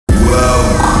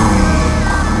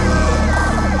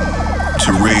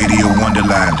to Radio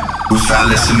Wonderland with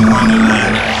Alice in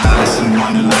Wonderland. Alice in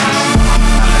Wonderland.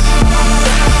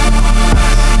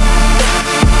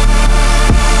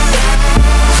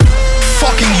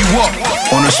 Fucking you up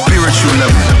on a spiritual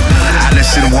level.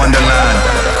 Alice in Wonderland.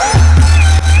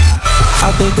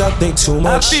 I think too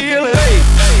much. I feel it.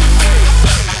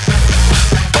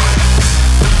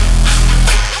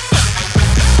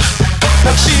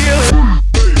 I feel it.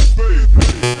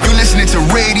 You're listening to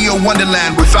Radio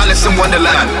Wonderland with Alice in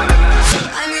Wonderland.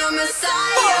 I'm your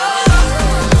Messiah.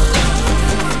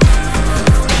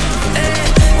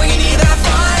 When you need that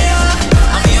fire,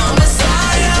 I'm your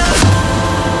Messiah.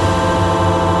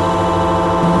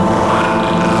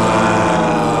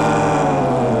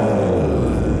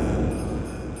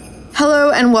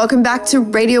 Hello and welcome back to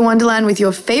Radio Wonderland with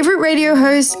your favorite radio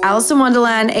host, Alice in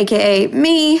Wonderland, aka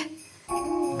me.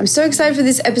 I'm so excited for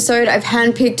this episode. I've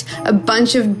handpicked a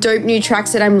bunch of dope new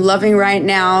tracks that I'm loving right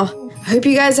now. I hope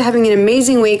you guys are having an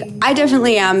amazing week. I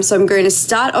definitely am, so I'm going to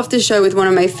start off the show with one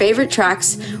of my favorite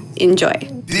tracks. Enjoy.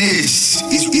 This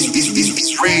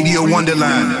is Radio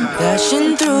Wonderland.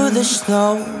 Dashing through the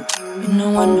snow in a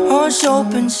one-horse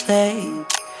open sleigh.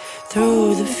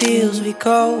 Through the fields we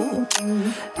go,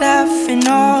 laughing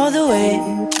all the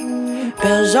way.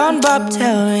 Bells on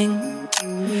bobtail ring,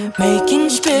 making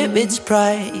spirits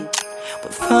bright.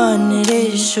 What fun it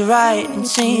is to ride and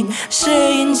sing a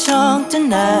sleighing song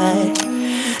tonight.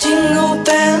 Jingle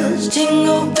bells,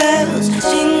 jingle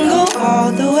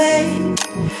all the way.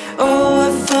 Oh,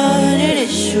 what fun it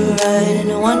is to ride in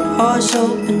a one-horse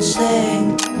open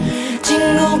sleigh.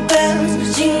 Jingle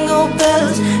bells, jingle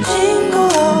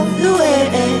all the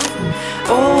way.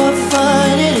 Oh, what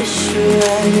fun it is to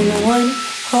ride in a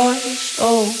one-horse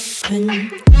open.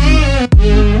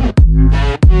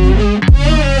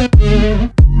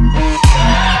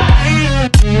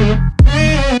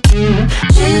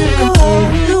 Jingle all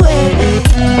the way.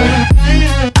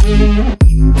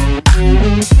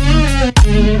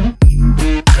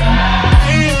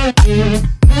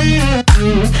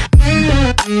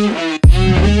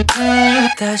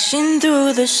 Dashing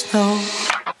through the snow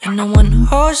in a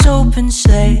one-horse open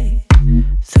sleigh.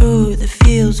 Through the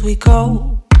fields we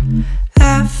go,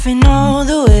 laughing all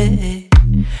the way.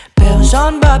 Bells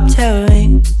on bobtail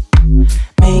ring,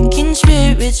 making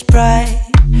spirits bright.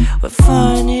 What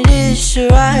fun it is to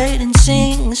ride and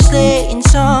sing a sleighing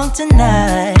song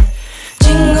tonight.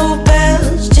 Jingle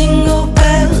bells, jingle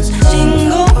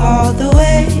all the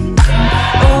way.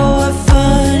 Oh, what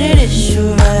fun it is to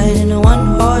ride in a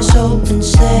one-horse open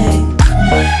sleigh.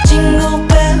 Jingle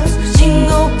bells,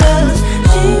 jingle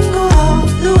all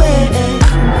the way.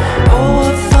 Oh,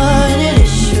 what fun it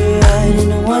is to ride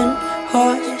in a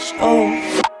one-horse open.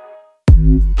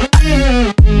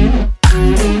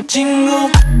 Jingle.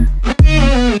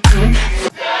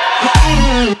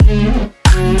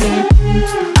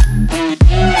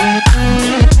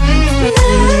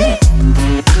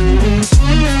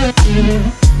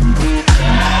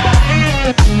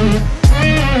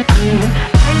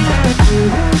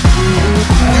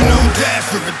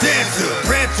 Dasher and Dancer,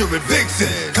 Prancer and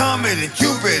Vixen, Comet and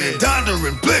Cupid and Donder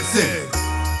and Blitzen.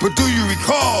 But do you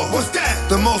recall, what's that?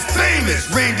 The most famous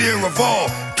reindeer of all.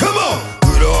 Come on!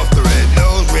 Rudolph the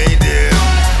red-nosed reindeer,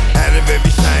 out of every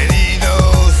shiny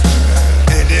nose.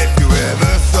 And if you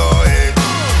ever saw it,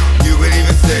 you would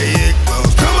even say it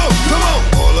glows. Come on!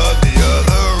 All of the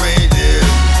other reindeers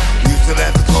used to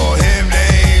have to call him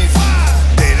names.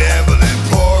 They never let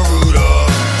poor Rudolph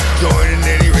join in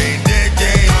any reindeer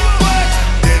game.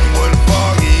 Then one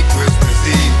foggy Christmas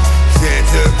Eve,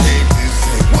 Santa came to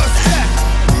say, what's that?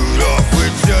 Rudolph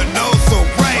with your nose so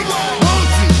bright, won't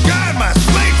you guide my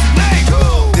sleigh tonight?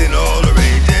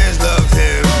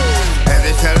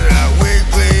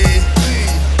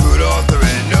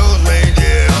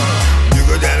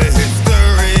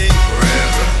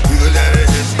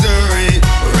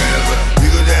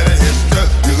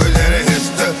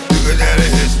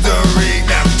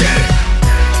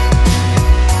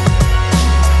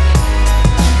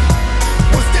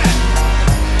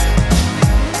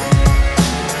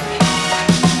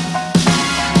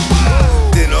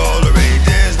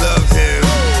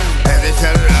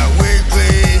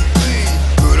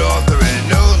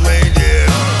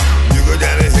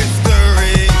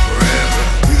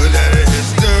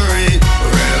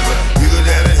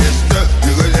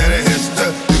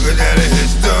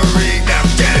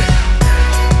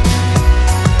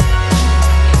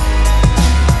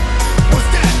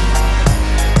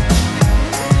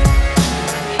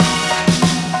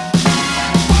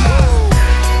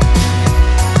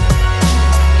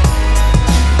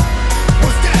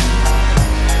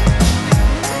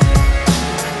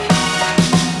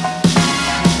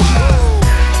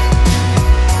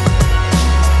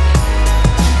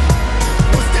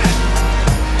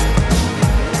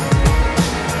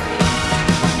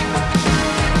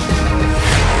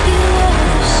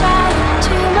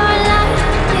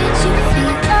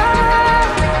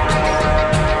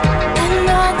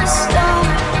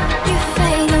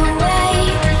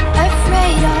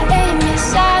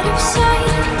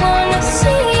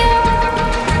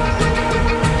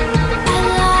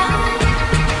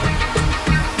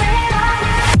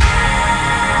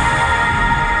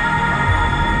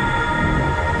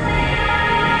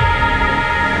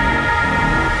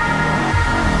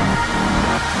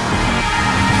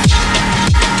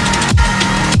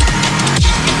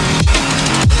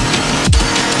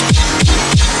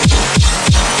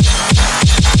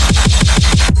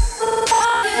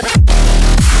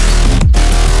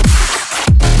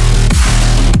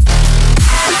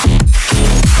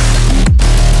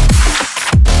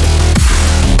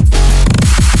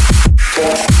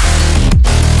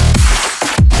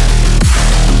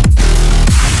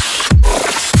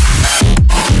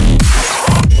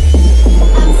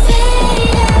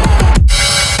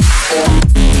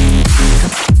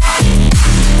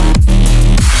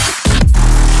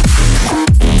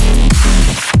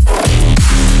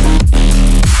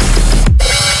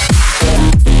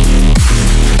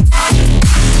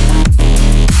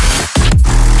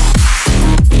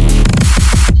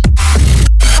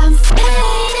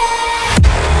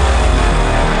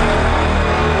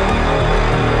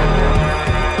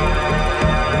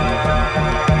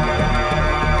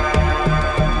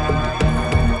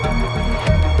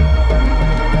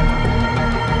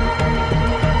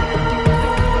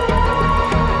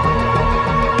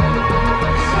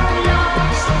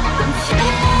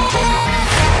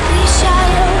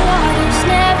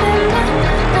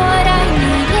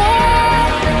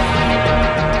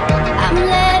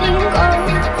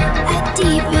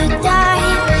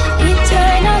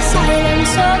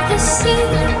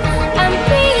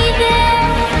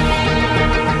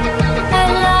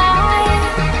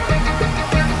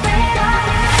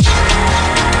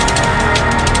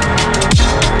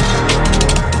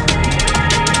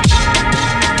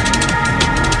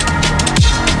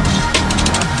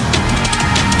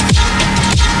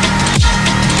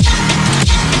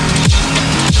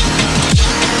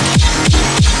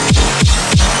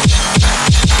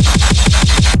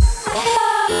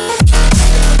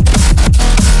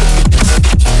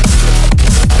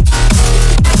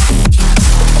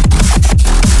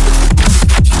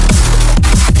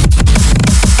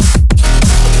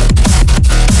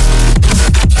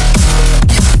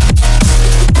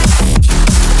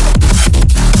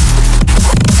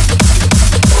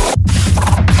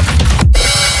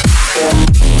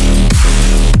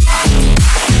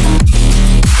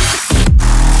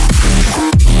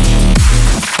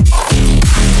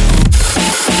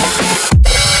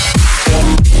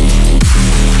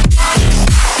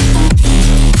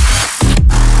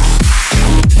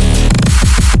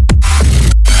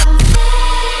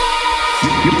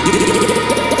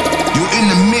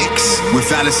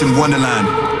 Alice in Wonderland.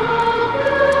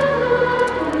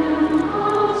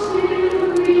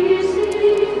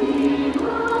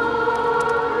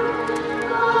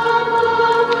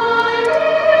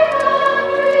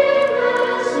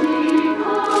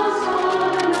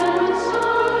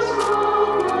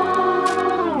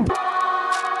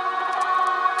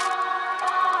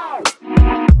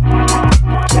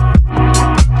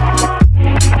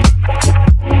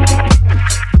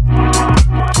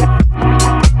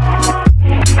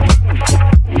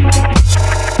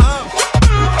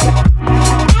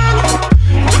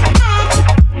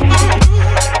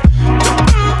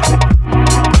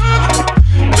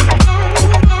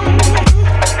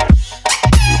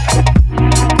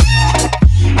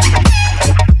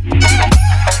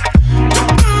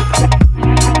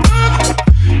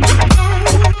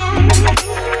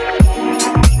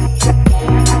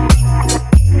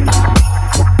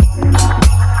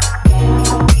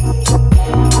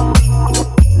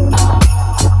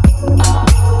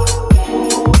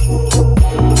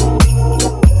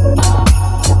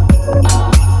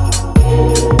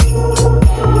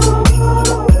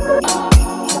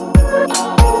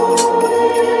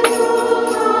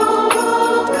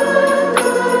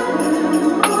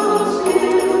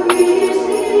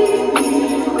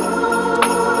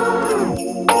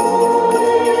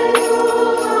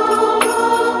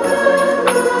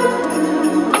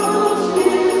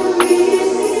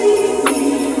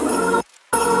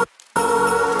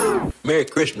 Merry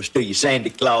Christmas to you, Santa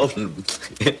Claus.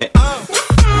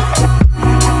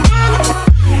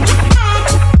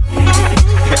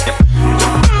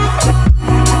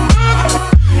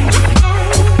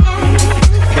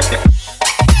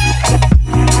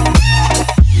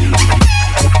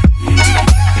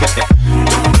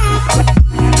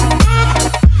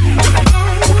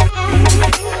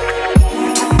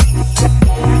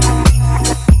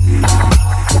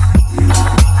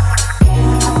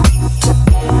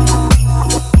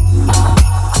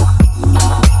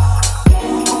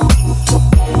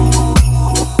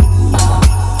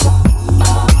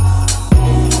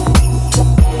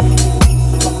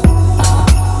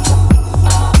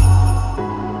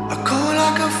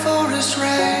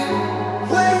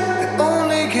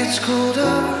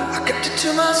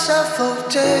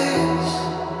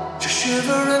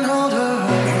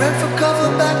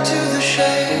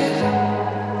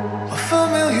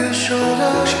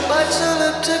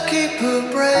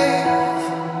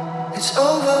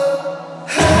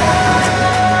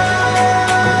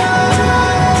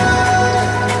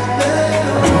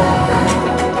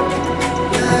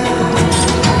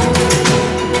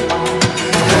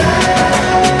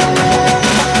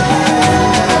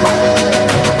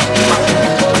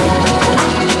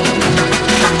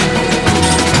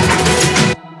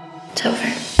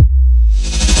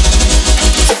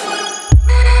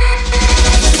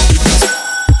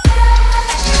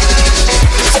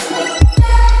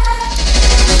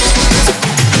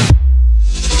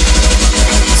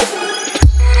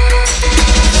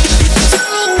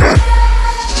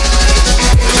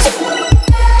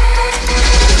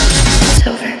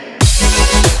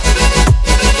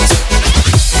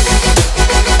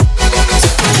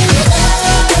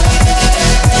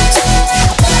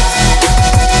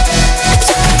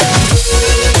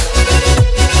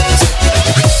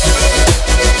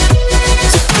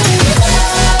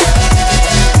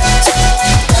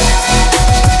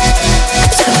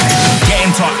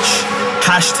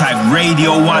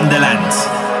 Radio Wonderland.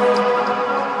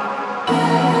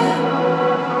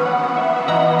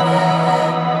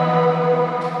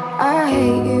 I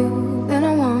hate you, then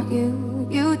I want you.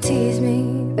 You tease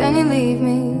me, then you leave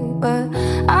me, but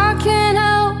I can't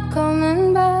help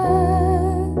coming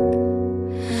back.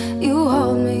 You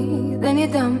hold me, then you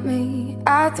dump me.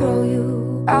 I throw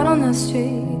you out on the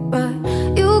street, but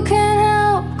you can't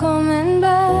help coming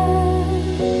back.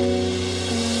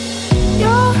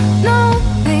 You're not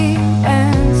the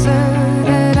answer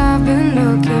that I've been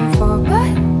looking for,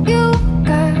 but you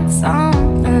got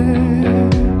something.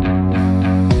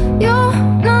 You're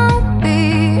not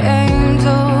the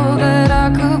angel that I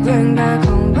could bring back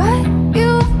home, but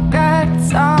you got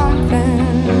something.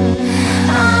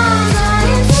 I'm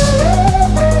trying to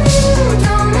live with you,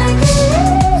 don't make it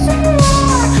easy.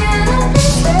 I can't help but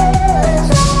feel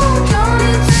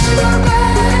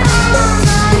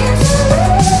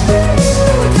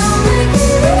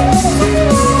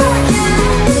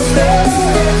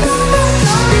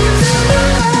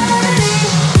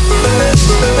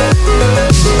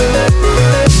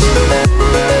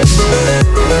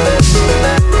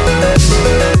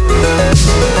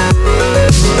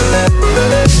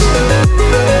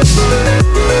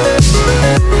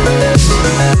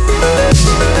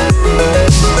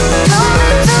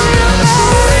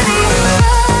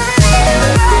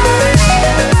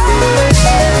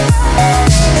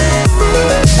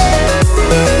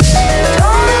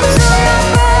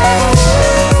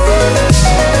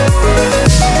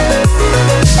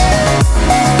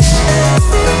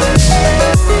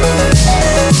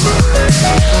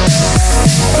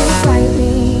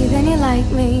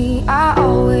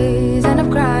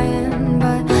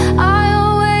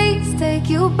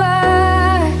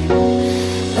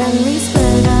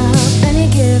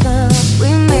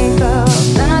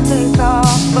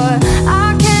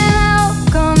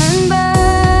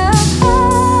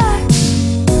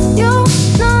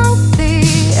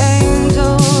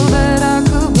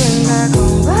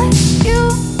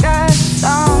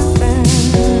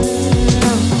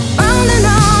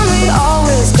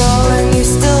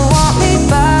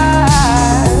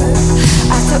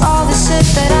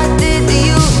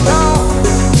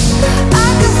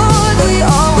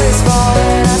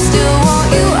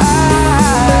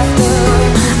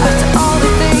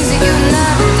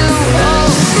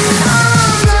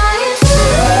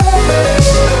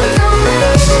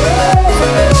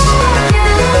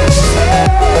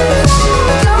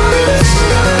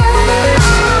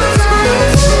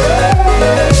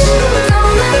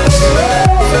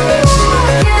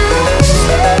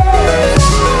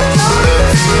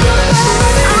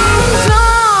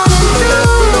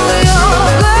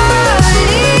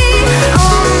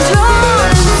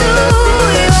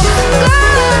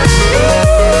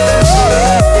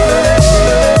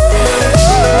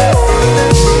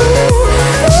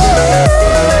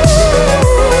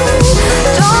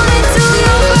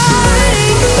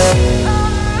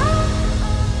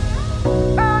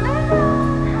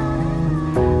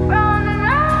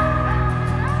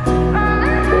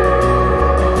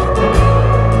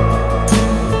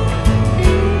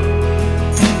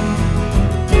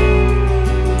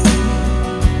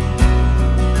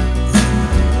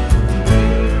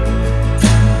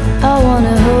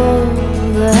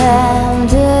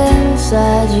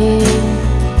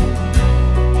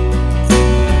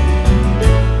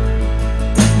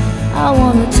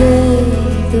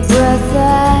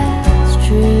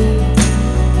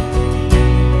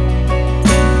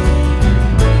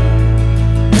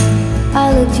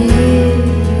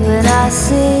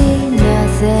see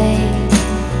nothing.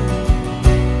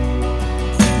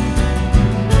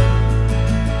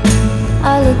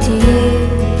 I look to you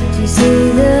to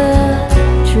see the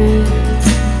truth.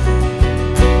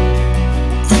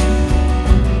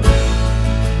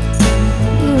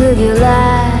 You live your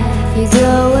life, you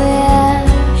go where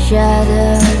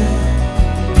shadows.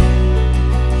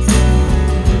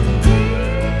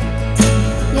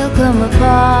 You'll come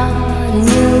apart and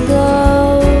you'll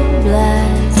go black.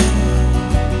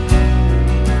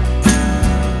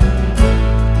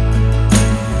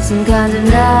 Some kind of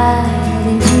night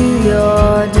into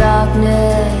your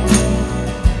darkness.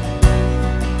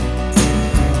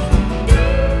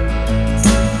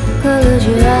 Close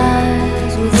your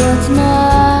eyes with what's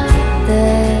not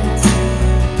there.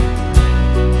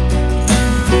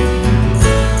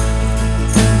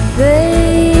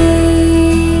 Fade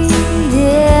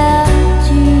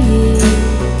into you.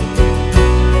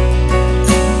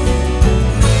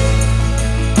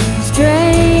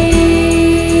 Strain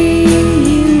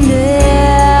you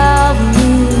never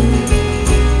knew.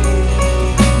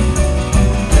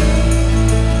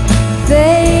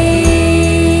 Fade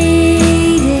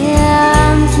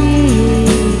into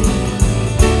you.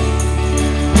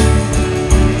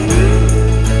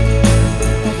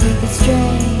 I think it's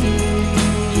strange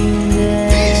you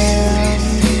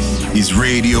never. Is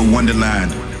Radio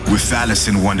Wonderland with Alice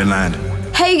in Wonderland.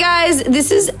 Hey guys,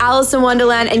 this is Alice in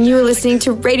Wonderland and you are listening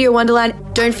to Radio Wonderland.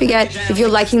 Don't forget, if you're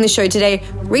liking the show today,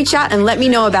 reach out and let me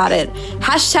know about it.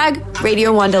 Hashtag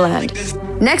Radio Wonderland.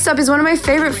 Next up is one of my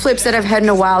favorite flips that I've heard in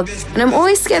a while, and I'm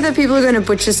always scared that people are going to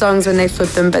butcher songs when they flip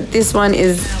them, but this one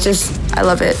is just, I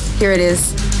love it. Here it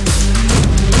is.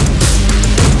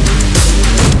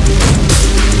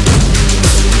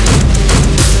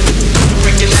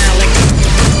 Break it down like this.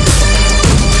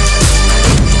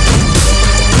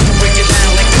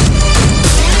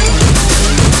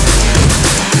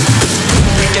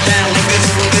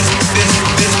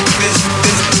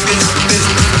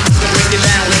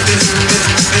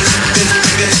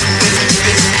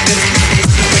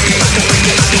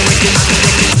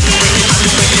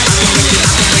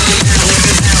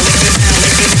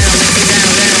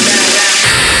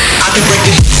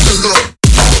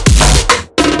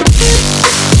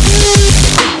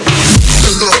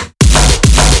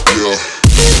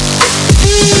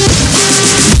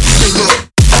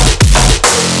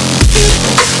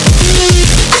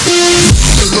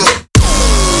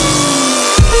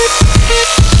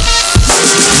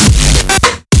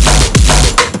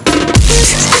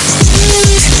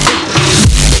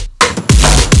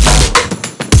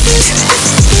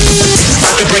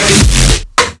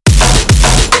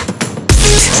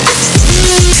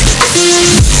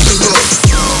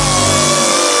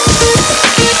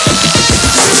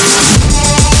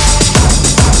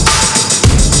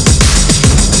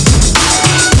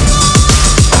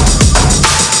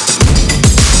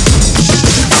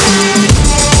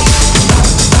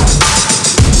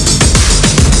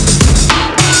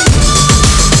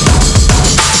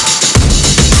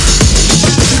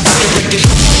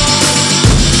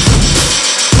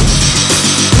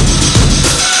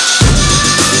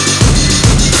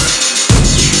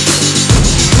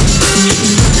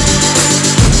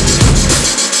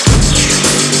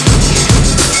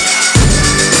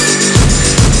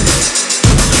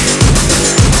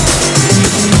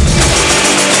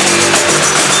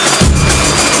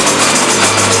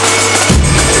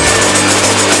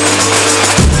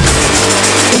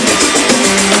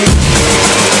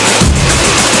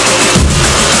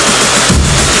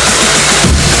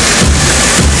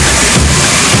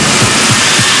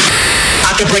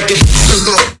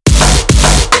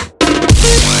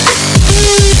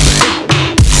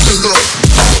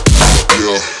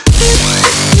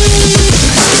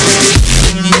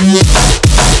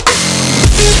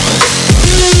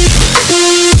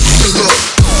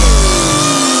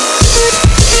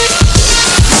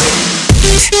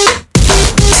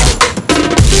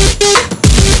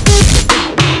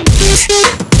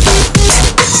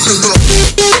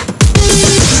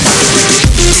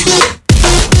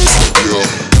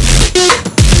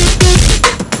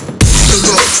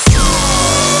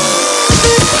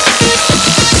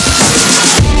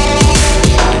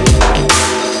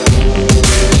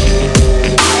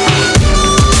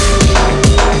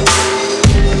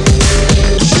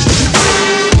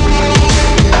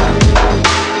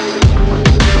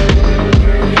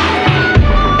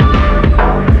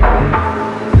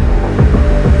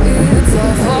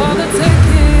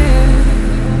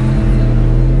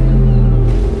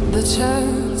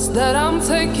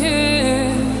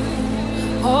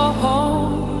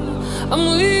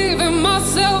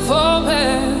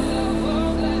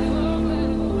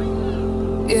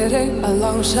 It ain't a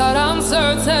long shot, I'm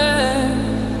certain.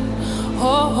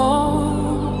 Oh,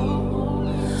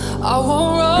 I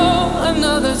won't roll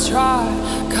another try.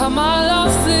 Cut my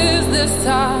losses this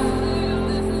time.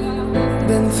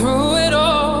 Been through it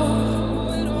all.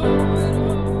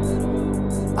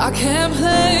 I can't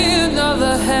play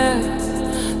another hand.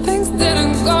 Things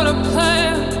didn't go to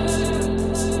plan.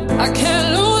 I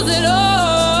can't lose it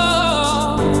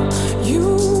all. You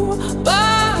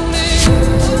by me.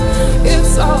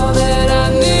 It's all that I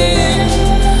need.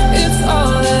 It's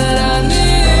all that I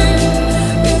need.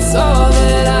 It's all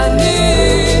that I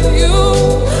need. You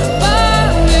by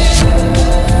me.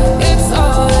 It's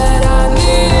all that I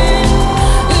need.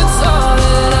 It's all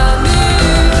that I need.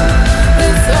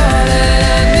 It's all that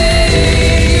I need.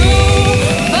 You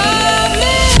by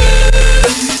me.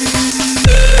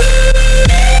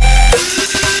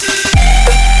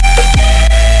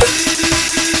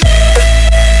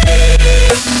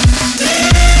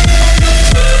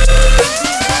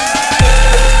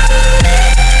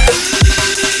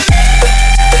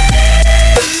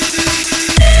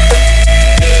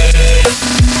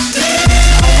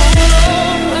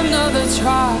 Another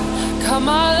try, cut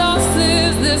my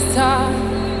losses this time.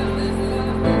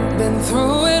 Been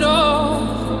through it all.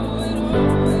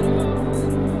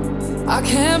 I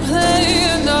can't play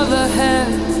another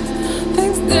hand.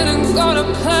 Things didn't go to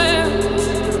plan.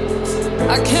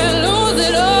 I can't lose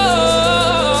it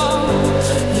all.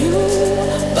 You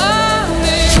by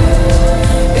me.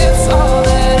 It's all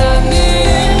that I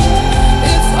need.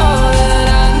 It's all that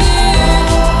I need.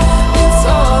 It's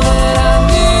all that I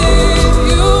need.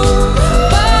 You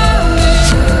by me.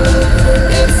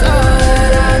 It's all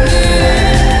that I need.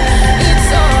 It's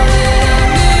all that I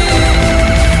need.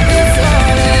 It's all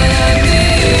that I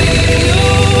need. You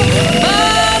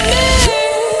by me.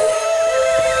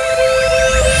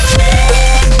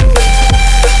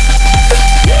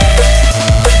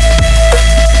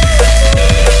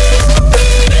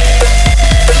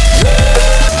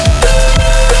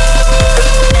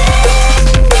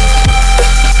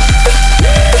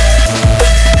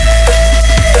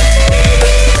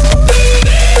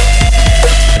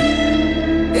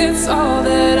 It's all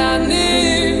that I need.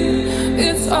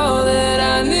 It's all that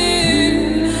I need.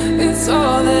 It's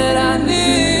all that I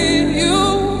need. You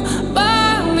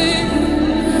by me.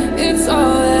 It's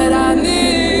all that I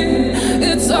need.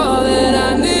 It's all that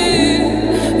I need.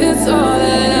 It's all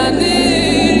that I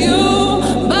need. You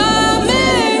by me.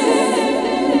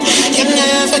 You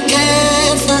never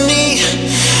cared for me,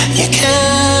 you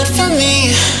cared for me.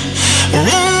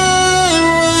 Right.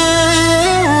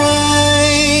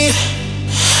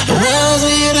 Was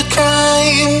it a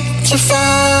crime to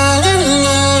fall in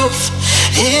love?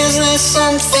 Is this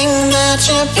something that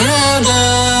you're proud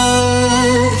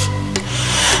of?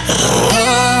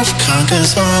 Love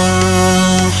conquers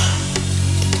all.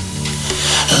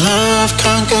 Love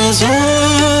conquers all.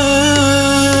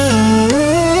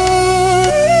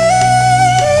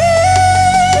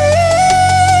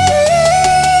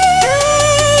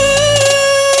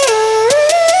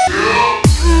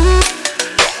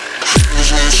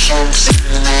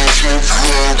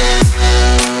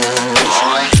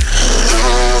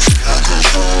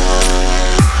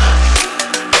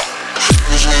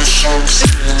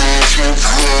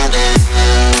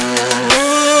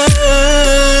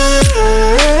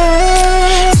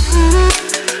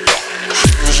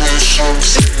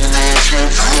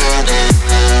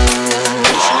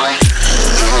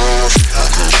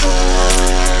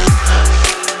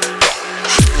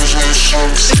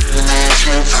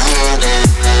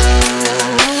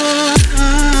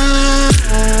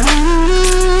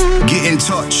 Get in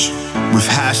touch with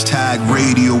hashtag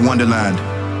Radio Wonderland.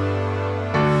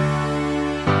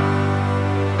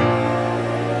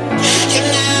 You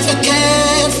never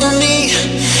cared for me,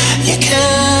 you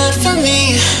cared for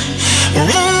me.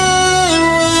 Right.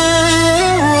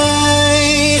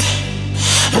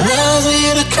 Was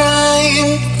it a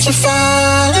crime to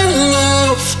fall in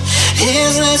love?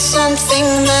 Is this something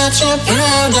that you're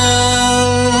proud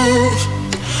of?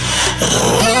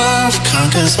 Love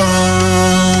conquers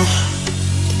all.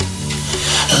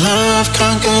 Love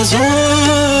conquers all.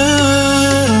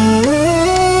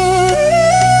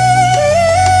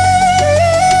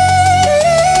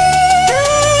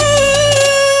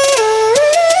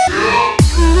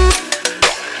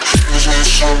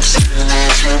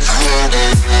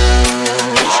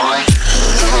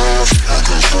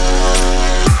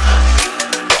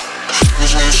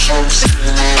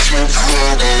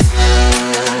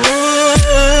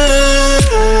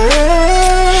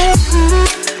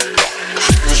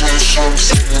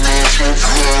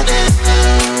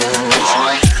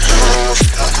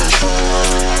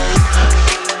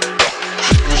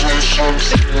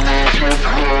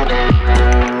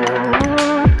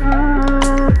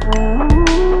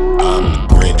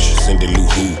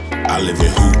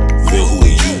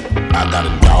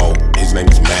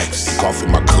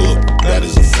 in my cup, that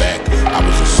is a fact. I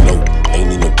was a snow, ain't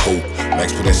need no coke.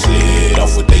 Max put that sled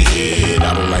off with they head.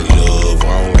 I don't like love,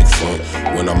 I don't like fun.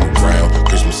 When I'm around,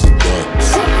 Christmas is done.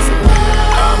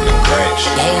 I'm the Grinch.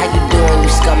 Hey, how you doing? You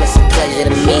scum, it's a pleasure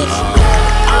to meet.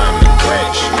 I'm the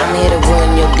Grinch. I'm here to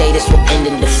ruin your day, this will end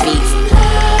in defeat.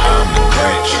 I'm the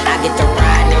Grinch. I get to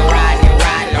riding around.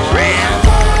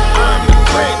 I'm the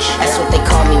Grinch. That's what they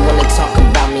call me when they talk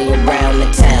about me around the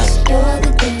town.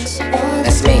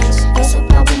 That's me.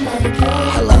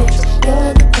 Hello.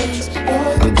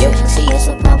 I'm guilty. Yeah.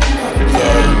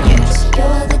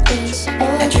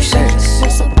 At your service.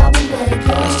 Nice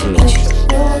to meet you.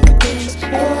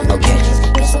 Okay.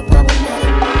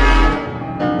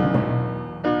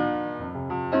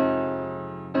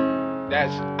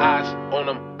 That's eyes on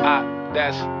them,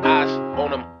 that's eyes on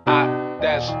them,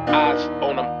 that's eyes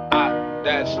on them,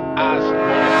 that's eyes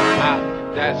on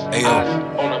them, that's eyes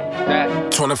on them, that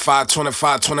 25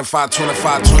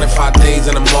 days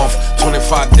in a month.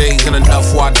 25 days ain't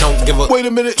enough where I don't give a. Wait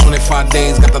a minute. 25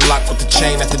 days, got the lock with the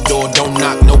chain at the door. Don't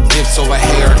knock, no gifts over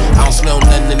here. I don't smell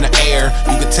nothing in the air.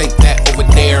 You can take that over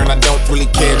there, and I don't really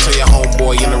care. Tell your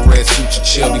homeboy in a red suit to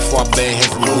chill before I ban him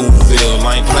from Whoville.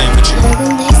 I ain't playing with you.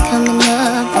 Wedding days coming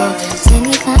up, oh,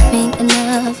 25 ain't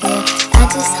enough, yeah. I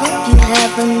just hope you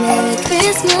have a Merry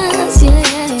Christmas,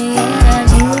 yeah.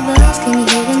 Jingle bells, can you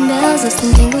hear them bells? There's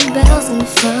some jingle bells in the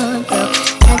front, girl.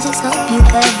 I just hope you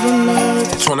have a Merry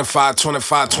 25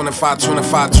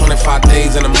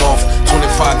 days in a month.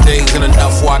 25 days ain't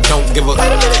enough where I don't give a.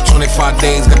 25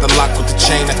 days, got the lock with the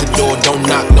chain at the door. Don't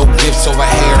knock, no gifts over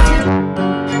here.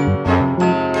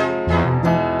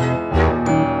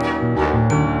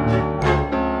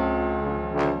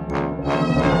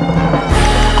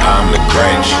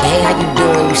 Hey, how you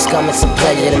doing? You scum, it's a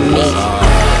pleasure to meet.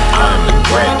 I'm the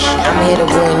Grinch. I'm here to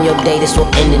ruin your day, this will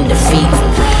end in defeat.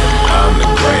 I'm the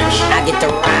Grinch. I get to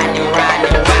riding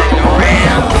around.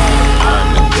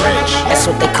 I'm the Grinch. That's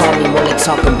what they call me when they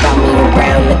talk about me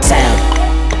around the town.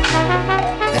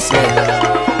 That's me.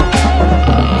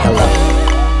 Hello.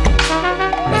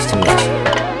 Nice to meet you.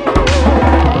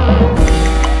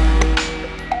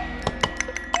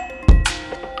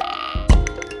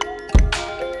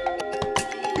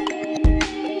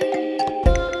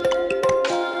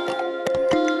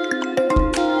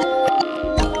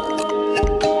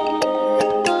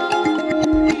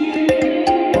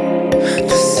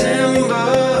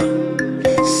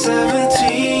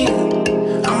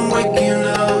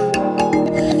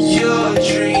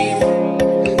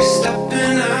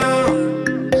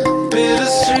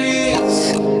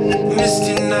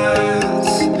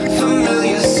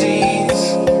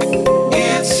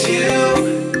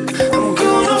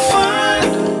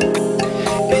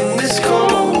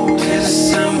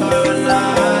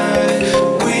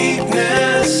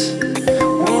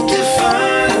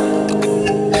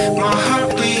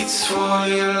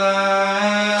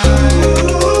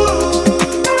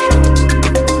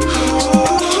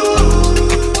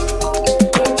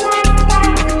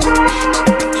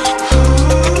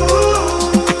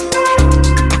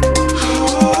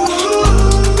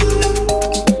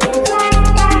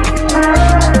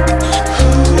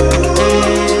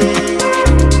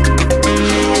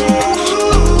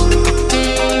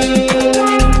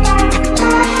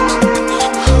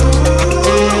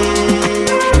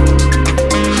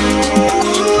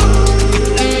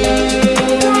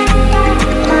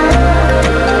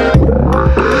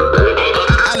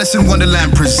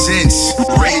 Wonderland presents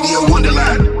Radio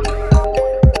Wonderland.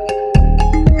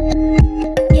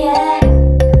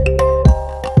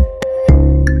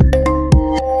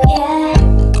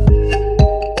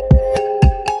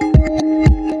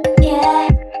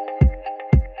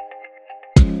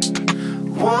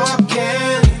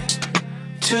 Walking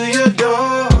to your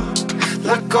door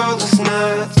like all those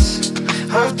nights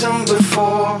I've done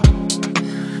before.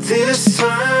 This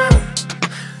time,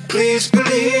 please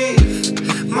believe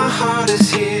my heart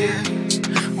is here,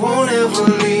 won't ever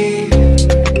leave.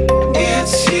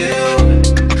 It's you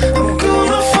I'm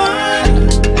gonna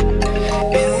find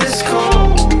in this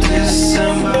cold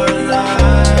December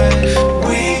night.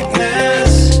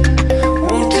 Weakness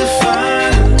won't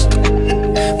define,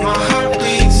 my heart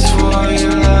beats for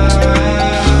your life.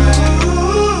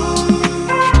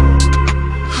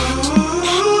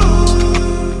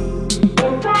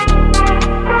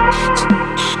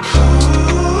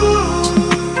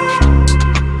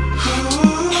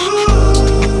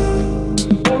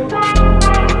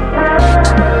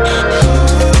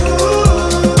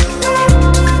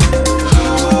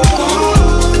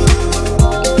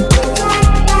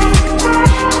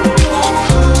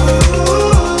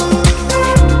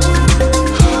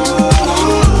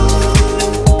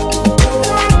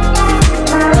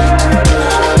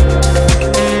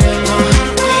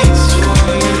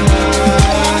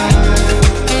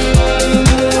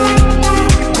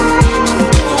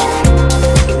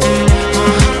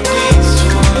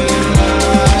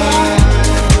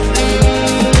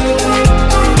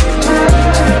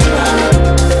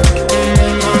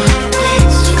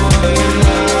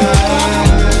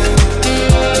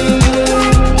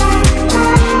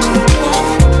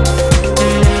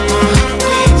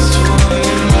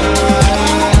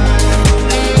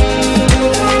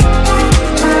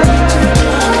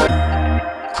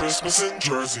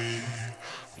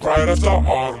 Right after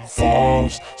autumn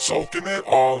falls, soaking it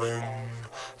all in.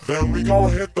 Then we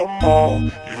gon' hit the mall,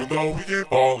 even though we ain't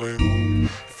ballin'.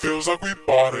 Feels like we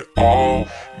bought it all.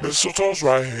 Mistletoe's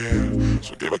right here,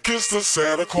 so give a kiss to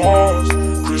Santa Claus.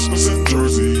 Christmas in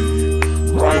Jersey,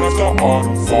 right after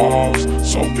autumn falls,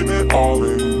 soaking it all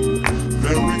in.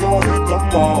 Then we gon' hit the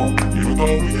mall, even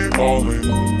though we ain't ballin'.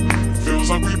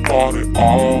 Feels like we bought it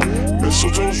all.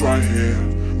 Mistletoe's right here.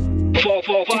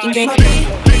 You can get it,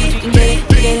 you can get it,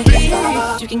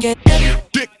 you can get it,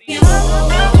 dick. You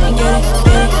can get it,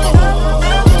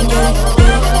 you can get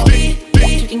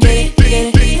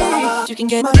it, you can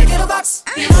get my dick in a box.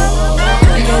 You can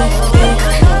get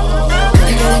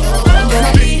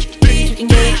it, you can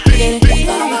get it,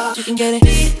 you can get it,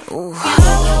 ooh. You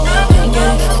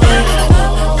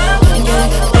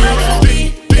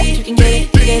can get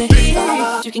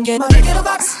it, you can get my dick in a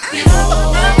box.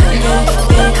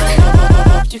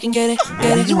 You can get it,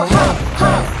 get it. You a hoe,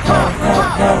 hoe, hoe,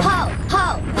 hoe, hoe,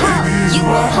 hoe, hoe. You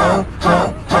a hoe, hoe,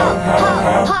 hoe, hoe,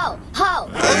 hoe, hoe.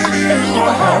 Baby, you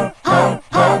a hoe, hoe,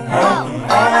 hoe, hoe.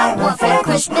 All I want for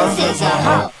Christmas is a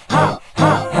hoe, hoe,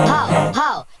 hoe, hoe,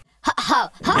 hoe, hoe, hoe,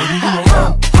 hoe, hoe,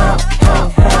 hoe.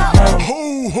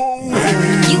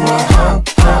 You a hoe,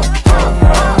 hoe, hoe,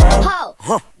 hoe,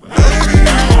 hoe. Baby,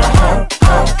 you a hoe,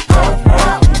 hoe, hoe,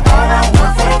 hoe. All I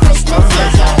want for Christmas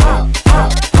is a hoe, hoe,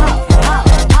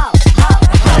 hoe.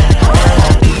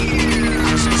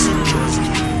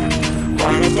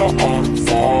 Right after autumn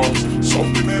falls,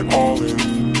 soaking it all in.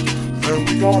 Then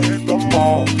we gon' hit the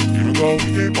mall, even though we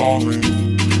ain't ballin'.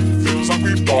 Feels like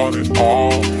we bought it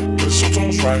all.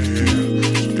 Mistletoe's right here,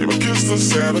 so give a kiss to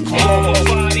Santa Claus.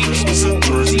 Christmas in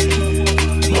Jersey,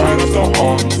 right after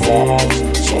autumn falls,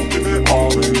 soaking it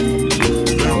all in.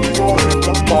 Then we gon' hit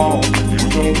the mall, even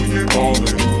though we ain't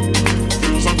ballin'.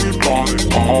 Feels like we bought it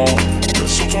all.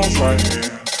 Mistletoe's right here.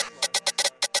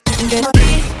 You can get my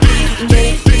beat, you can get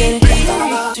it,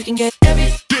 you can get every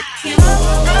dick. You can get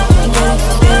it,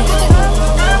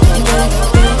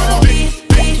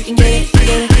 you can get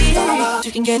it,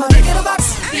 you can get my dick in a box.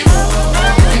 You can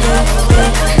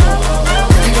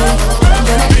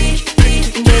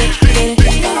get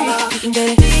it, you can get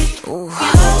it, ooh.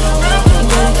 You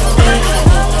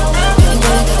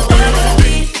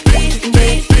can get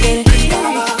it,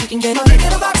 you can get my dick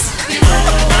in a box.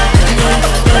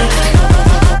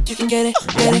 You can get it,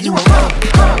 get it. You a hoe,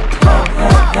 hoe, hoe,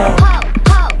 hoe, hoe,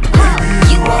 hoe.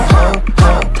 You a hoe,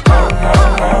 hoe, hoe,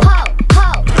 hoe,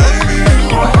 hoe. Baby,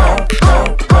 you a hoe,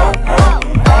 hoe, hoe, hoe.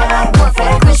 All I want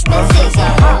for Christmas is a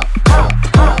hoe, hoe,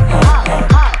 hoe,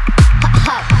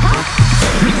 hoe, hoe.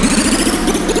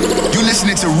 You're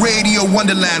listening to Radio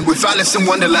Wonderland with Alice in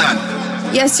Wonderland.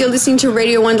 Yes, you're listening to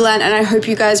Radio Wonderland, and I hope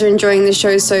you guys are enjoying the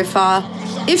show so far.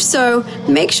 If so,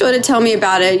 make sure to tell me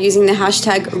about it using the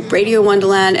hashtag Radio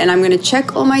Wonderland, and I'm going to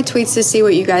check all my tweets to see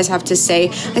what you guys have to say.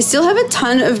 I still have a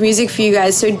ton of music for you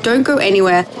guys, so don't go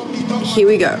anywhere. Here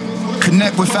we go.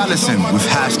 Connect with Allison with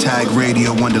hashtag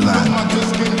Radio Wonderland.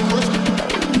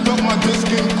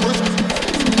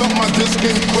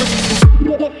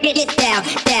 Get down,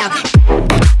 down.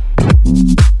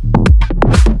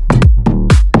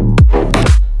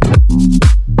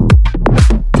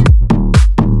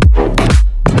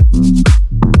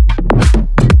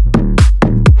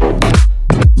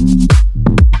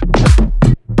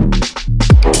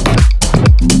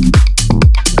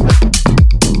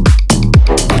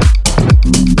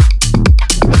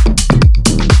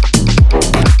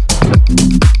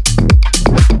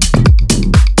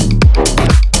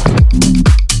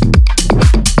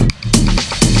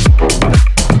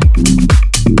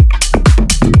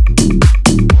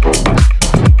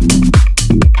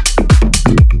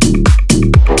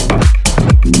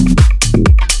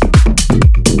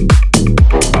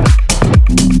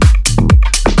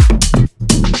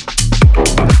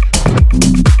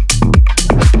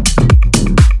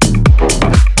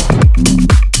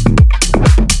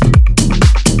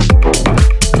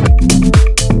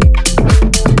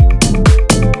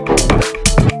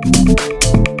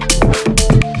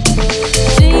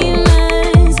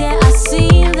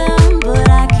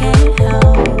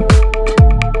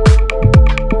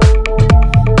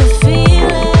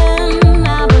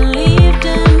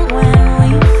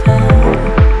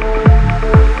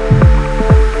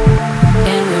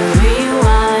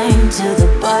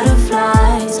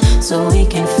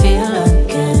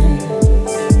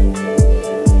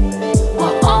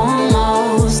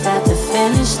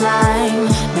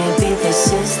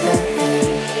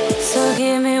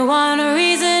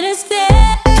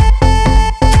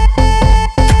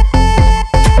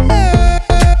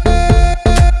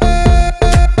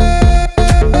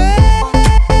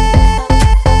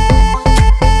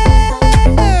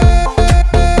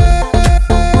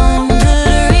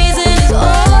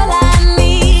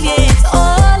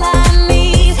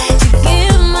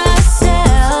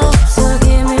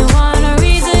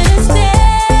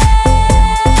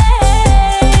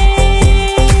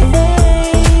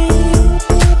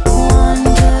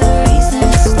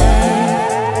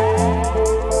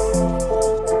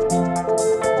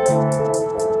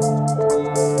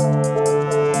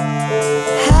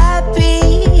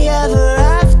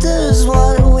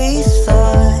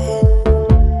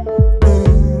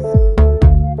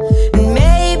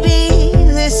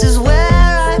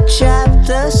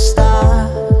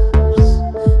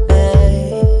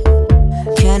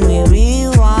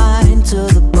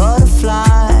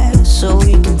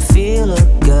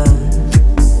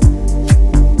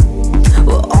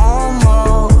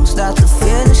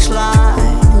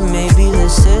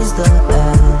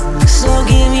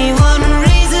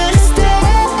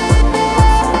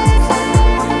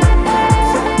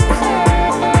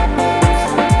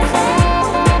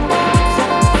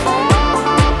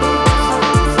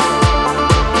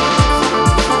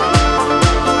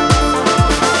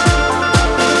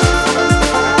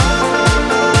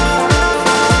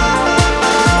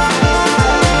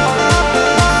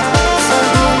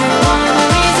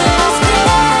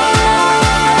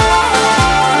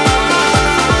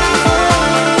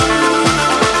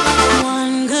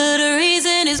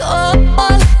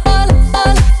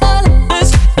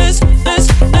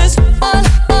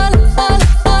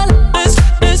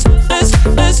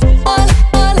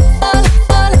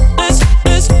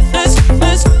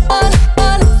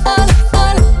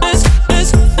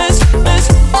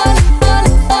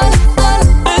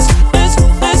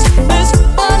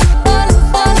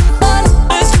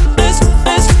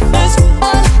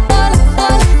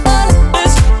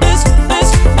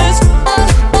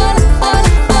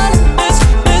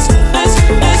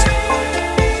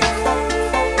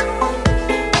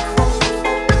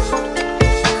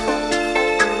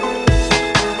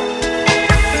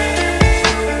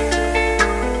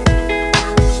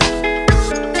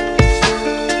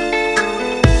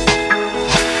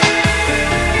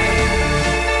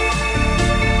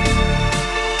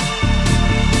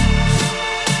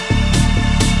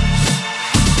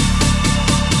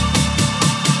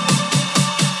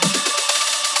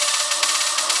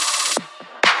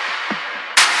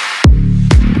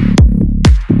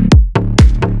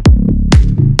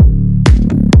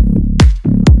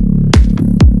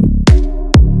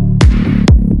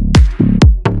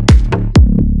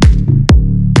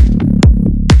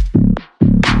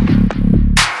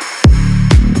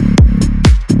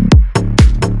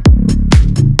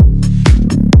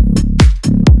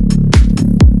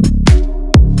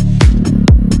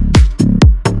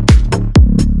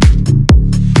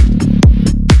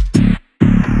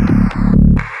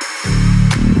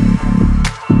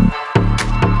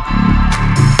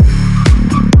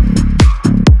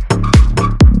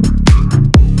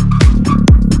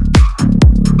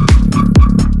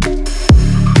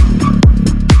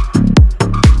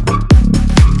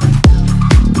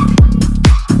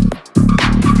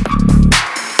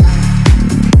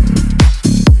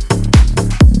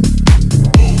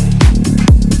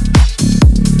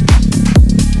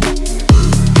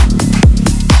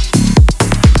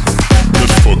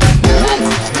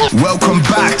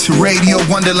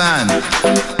 Wonderland.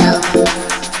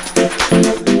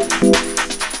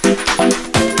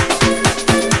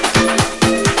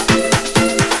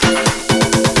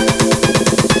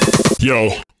 Yo,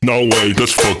 no way,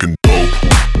 that's fucking dope.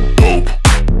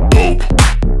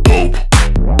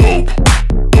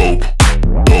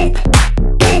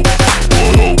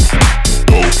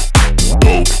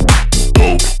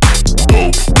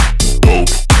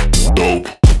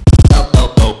 Dope.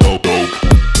 Dope. Dope. Dope. Dope. Dope.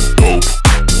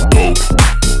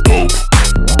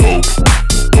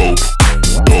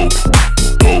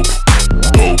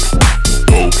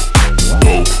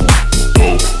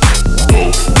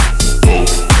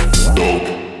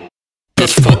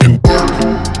 That's fucking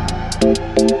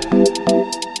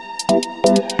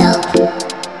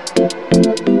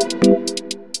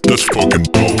That's fucking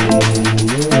dope.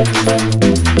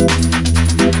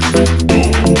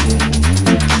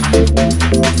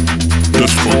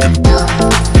 That's fucking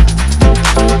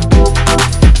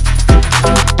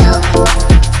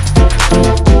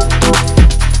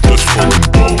That's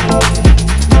fucking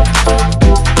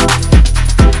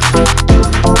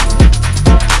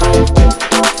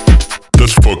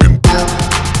That's fucking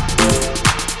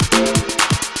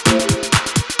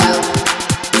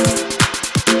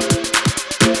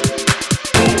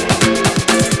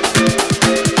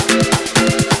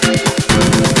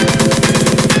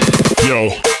Yo,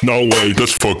 no way,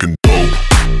 that's fucking dope.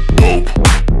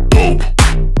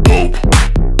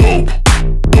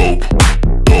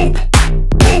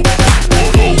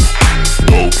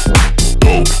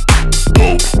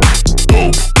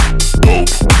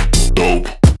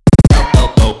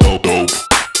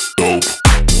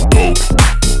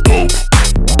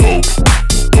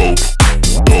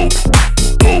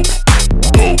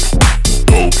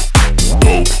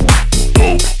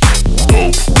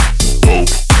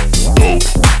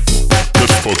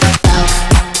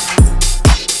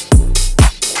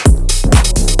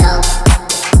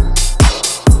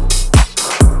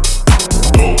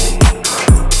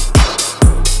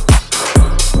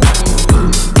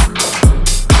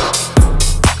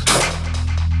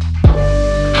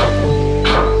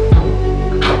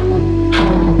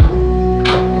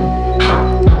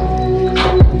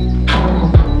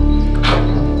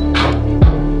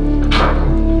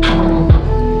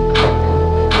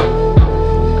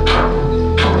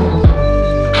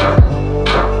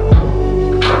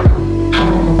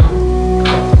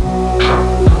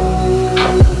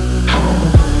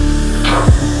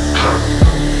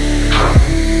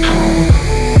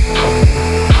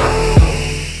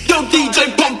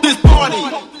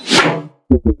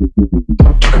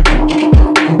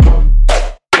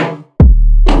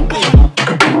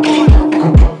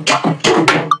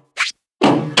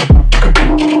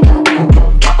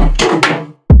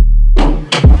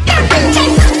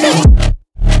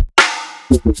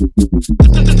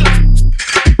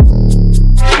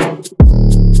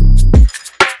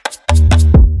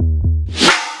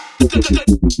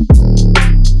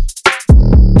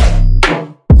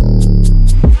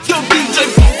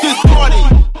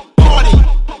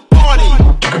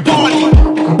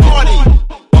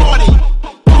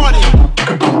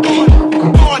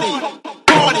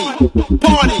 Dope. Dope. Dope.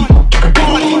 Dope.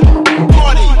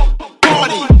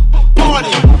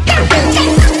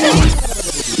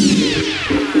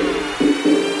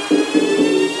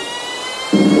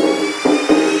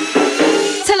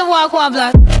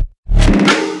 Dope. Dope.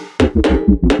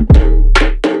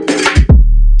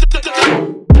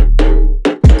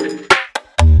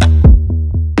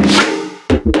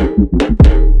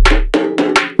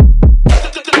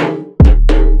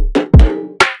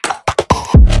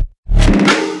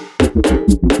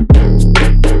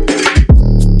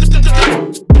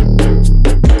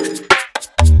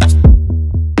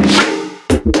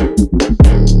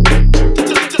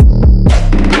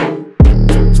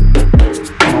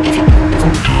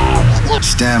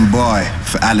 Stand by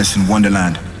for Alice in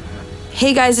Wonderland.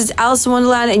 Hey guys, it's Alice in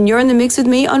Wonderland, and you're in the mix with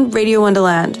me on Radio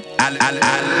Wonderland.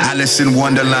 Alice in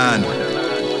Wonderland.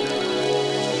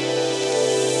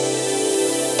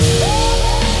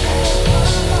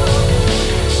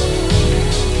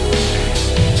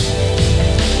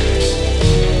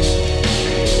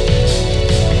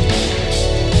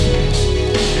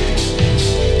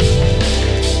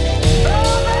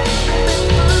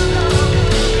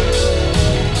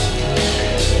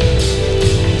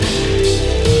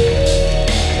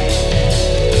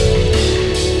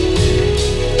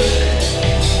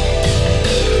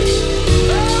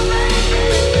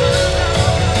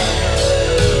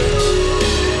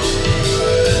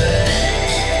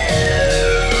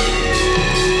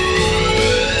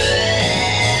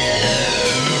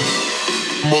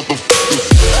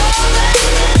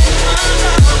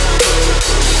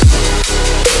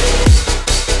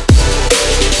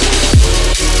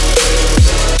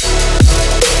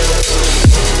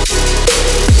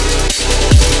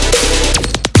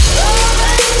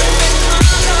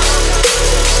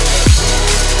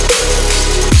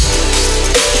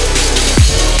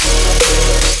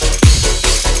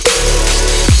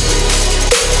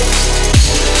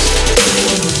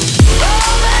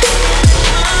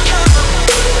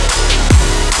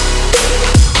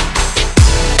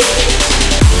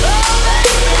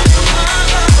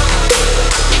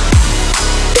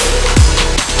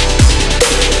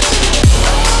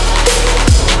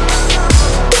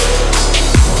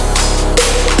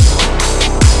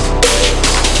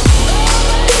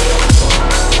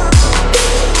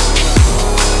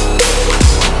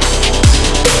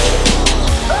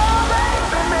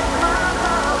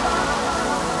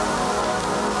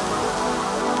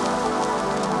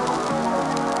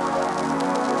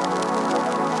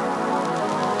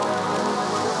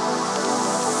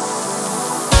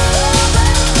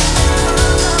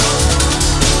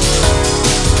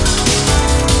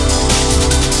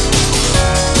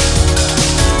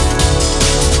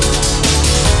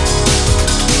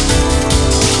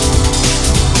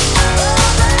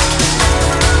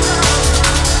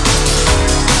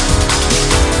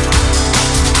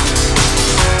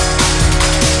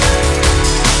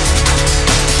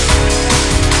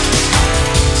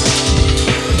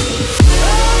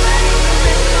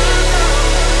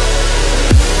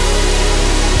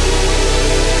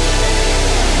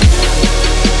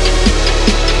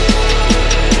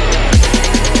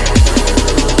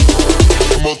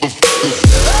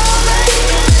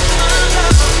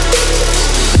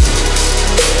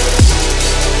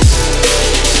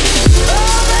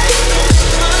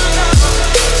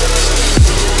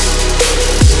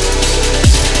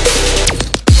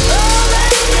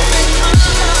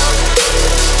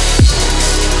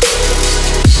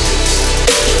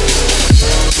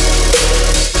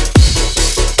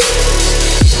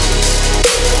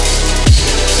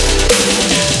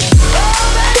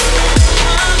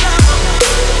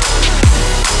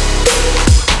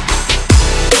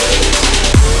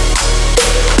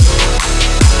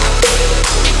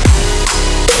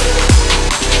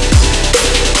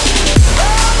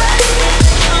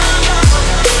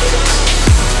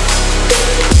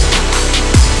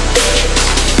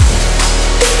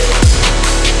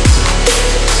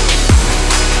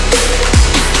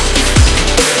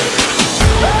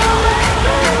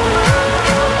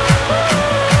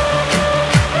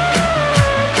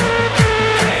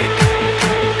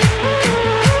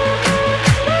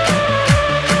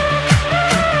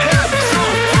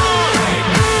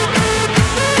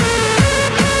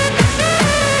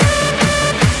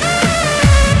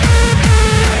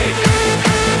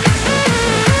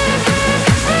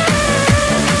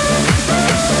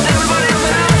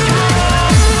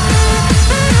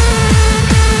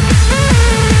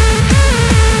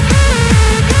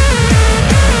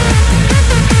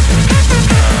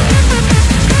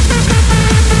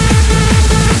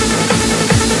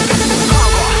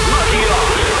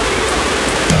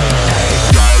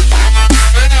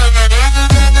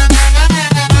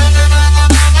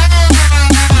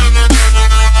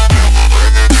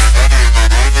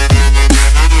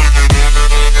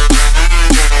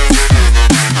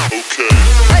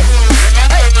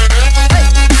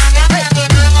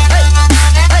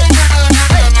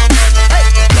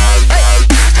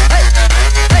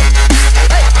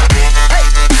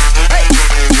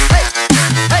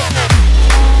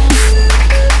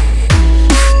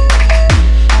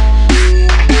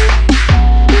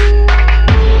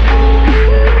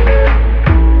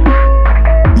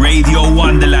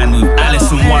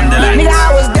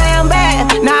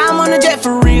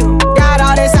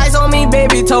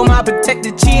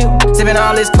 Sippin'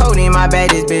 all this codeine, my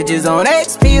baddest bitches on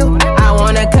X pill. I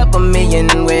want a couple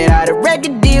million without a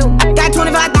record deal. Got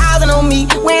 25,000 on me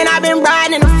when I been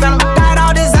riding in the Phantom. Got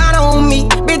all designer on me,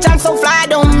 bitch, I'm so fly,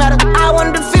 don't matter. I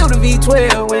wanted to feel the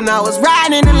V12 when I was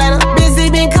riding in Atlanta. Busy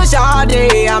been cush all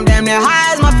day, I'm damn near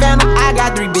high as my Phantom. I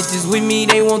got 3 bitches with me,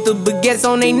 they want the baguettes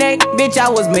on they neck. Bitch, I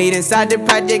was made inside the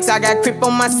projects, I got crip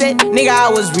on my set. Nigga,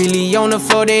 I was really on the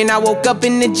floor, then I woke up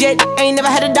in the jet. Ain't never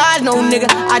had to dodge no nigga,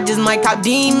 I just might cop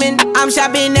demon. I'm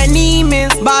shopping at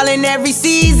Neiman's, ballin' every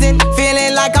season.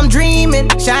 Feeling like I'm dreaming,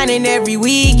 shining every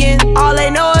weekend. All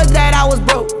they know is that I was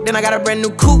broke, then I got a brand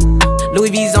new coupe. Louis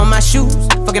V's on my shoes,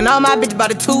 fucking all my bitches by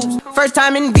the tubes. First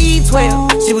time in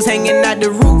V12, she was hanging out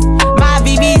the roof. My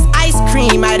VV's ice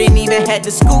cream, I didn't even have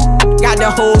to scoop. Got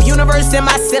the whole universe in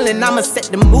my ceiling, I'ma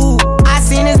set the mood. I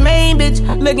seen this main bitch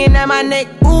looking at my neck,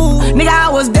 ooh. Nigga,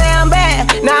 I was damn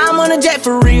bad, now I'm on a jet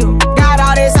for real. Got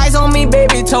all this ice on me,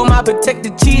 baby, told my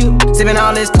protector chill. Sippin'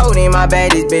 all this codeine, my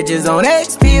baddest bitches on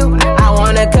X pill. I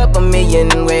want a couple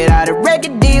million without a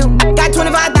record deal. Got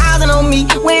 25,000 on me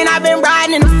when I been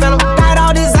riding in the Phantom. Got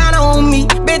all designer on me,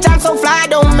 bitch, I'm so fly,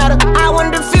 don't matter. I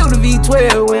wanted to feel the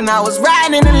V12 when I was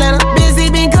riding in Atlanta. Busy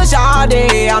been cush all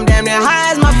day, I'm damn near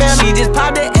high as my Phantom. She just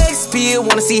popped the X pill,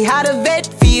 wanna see how the vet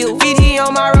feel. Fiji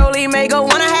on my rollie, make her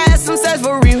wanna have some sex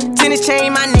for real. Tennis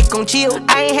chain, my neck gon' chill,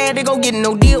 I ain't had to go get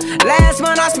no deal. Last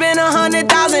month I spent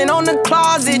 100,000 on the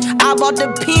closet. I bought the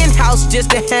penthouse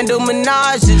just to handle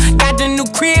menages. Got the new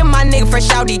crib, my nigga fresh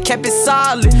out, he kept it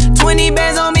solid. 20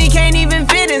 bands on me, can't even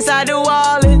fit inside the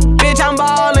wallet. Bitch, I'm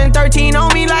ballin', 13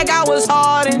 on me like I was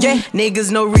Harden. Yeah,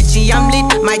 niggas know Richie, I'm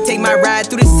lit, might take my ride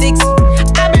through the 6.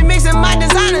 I been mixing my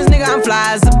designers, nigga, I'm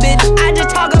fly as a bitch. I just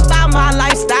talk about my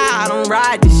lifestyle, I don't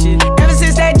ride this shit. Ever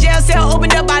since that jail cell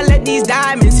opened up, I let these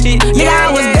diamonds hit. Yeah,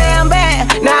 I was damn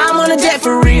bad, now I'm on a jet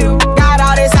for real. Got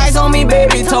all this ice on me,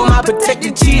 baby, told my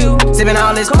protector chill. Sippin'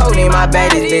 all this codeine, my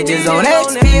baddest bitches on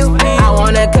X pill. I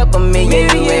want a couple million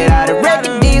without a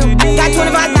record deal. Got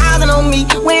 25,000 on me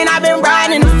when I been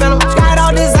riding in the Phantom. Got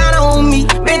all designer on me,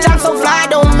 bitch, I'm so fly,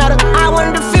 don't matter. I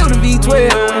wanted to feel the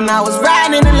V12 when I was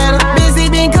riding in Atlanta. Busy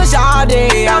been cush all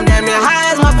day, I'm damn near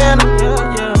high as my Phantom.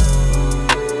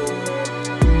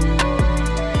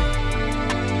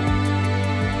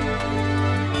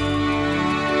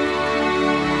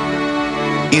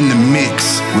 In the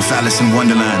mix with Alice in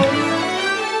Wonderland.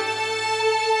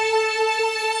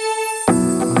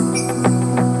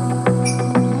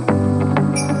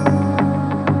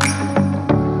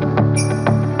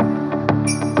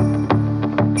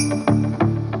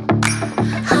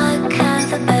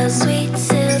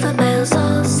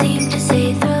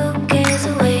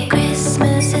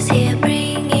 Christmas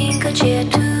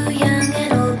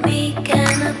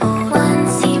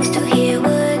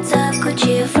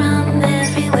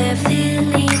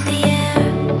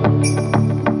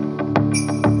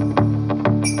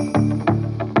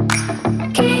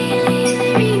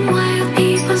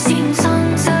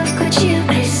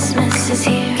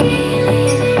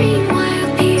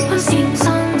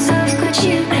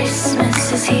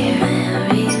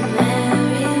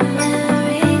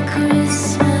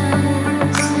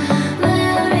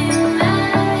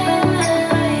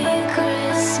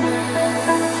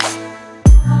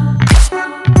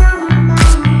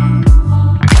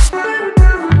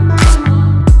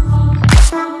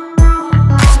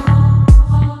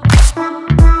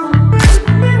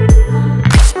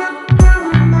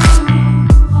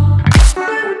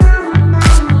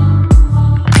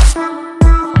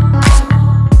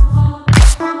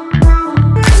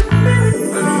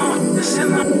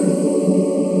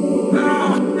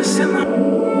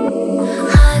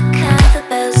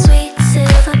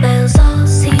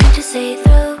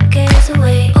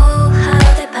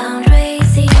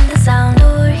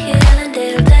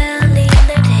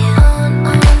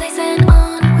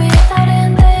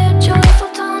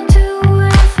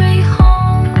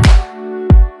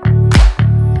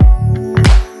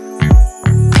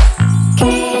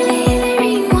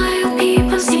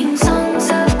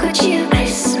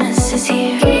is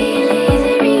here.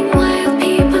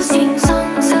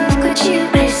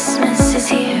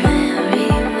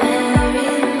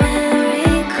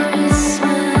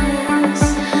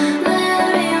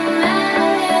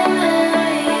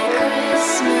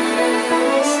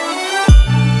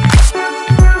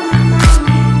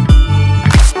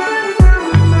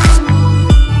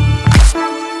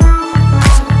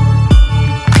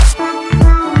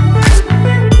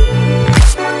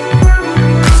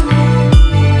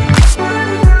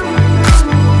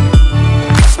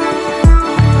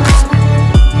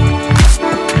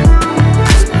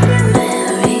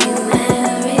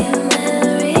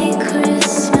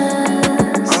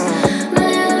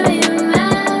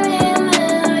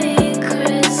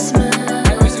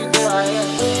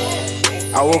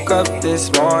 I woke up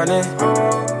this morning,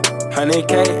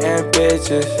 100K and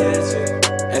bitches,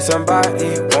 and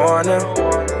somebody want 'em.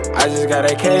 I just got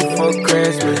a cake for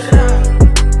Christmas.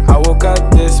 I woke up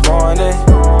this morning,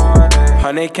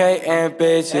 100K and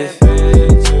bitches,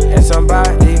 and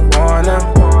somebody want 'em.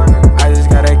 I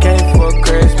just got a cake for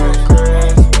Christmas.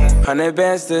 100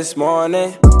 bands this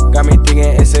morning, got me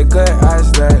thinking it's a good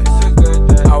idea.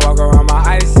 I walk around, my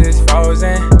ice is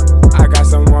frozen. I got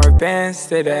some more bands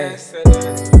today.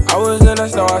 I was in the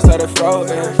snow, I started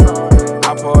floating.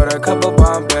 I poured a couple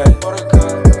Bombay.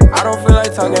 I don't feel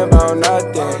like talking about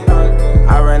nothing.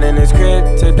 I ran in this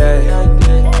crib today.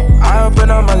 I open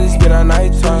up my just get a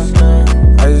nighttime.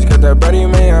 I just got that Brody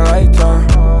man lifetime.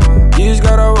 You just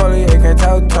gotta roll it, it can't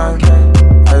tell time.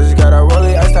 I just gotta roll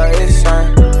it, I start it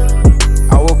shine.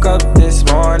 I woke up this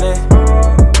morning,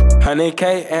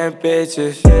 100K and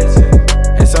bitches,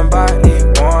 and somebody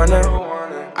want 'em.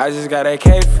 I just got a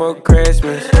cake for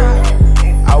Christmas.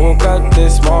 I woke up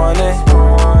this morning,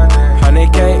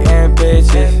 100K and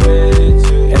bitches,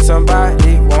 and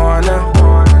somebody want 'em.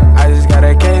 I just got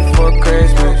a cake for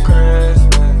Christmas.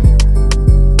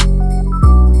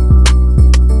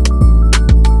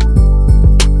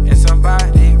 And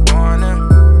somebody want 'em.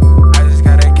 I just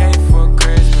got a cake for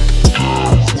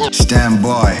Christmas. Stand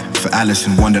by for Alice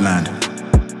in Wonderland.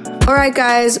 Alright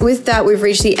guys, with that we've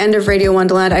reached the end of Radio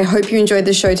Wonderland. I hope you enjoyed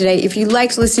the show today. If you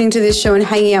liked listening to this show and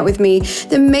hanging out with me,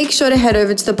 then make sure to head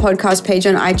over to the podcast page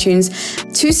on iTunes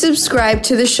to subscribe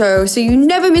to the show so you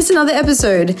never miss another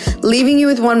episode. Leaving you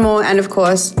with one more, and of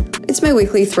course, it's my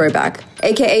weekly throwback,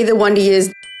 aka The Wonder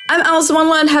Years. I'm Alice in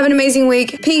Wonderland. Have an amazing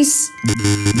week. Peace.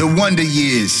 The Wonder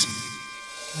Years.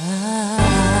 I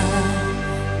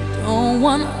don't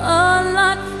want a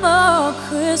lot for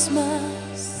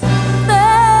Christmas.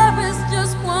 There is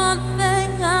just one thing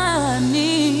I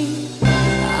need.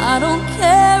 I don't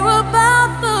care about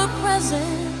the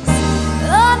presents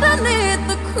underneath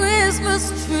the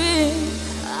Christmas tree.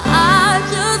 I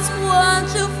just want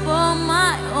you for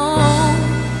my own,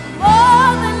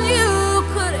 more than you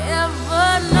could ever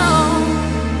know.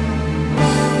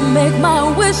 Make my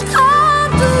wish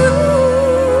come true.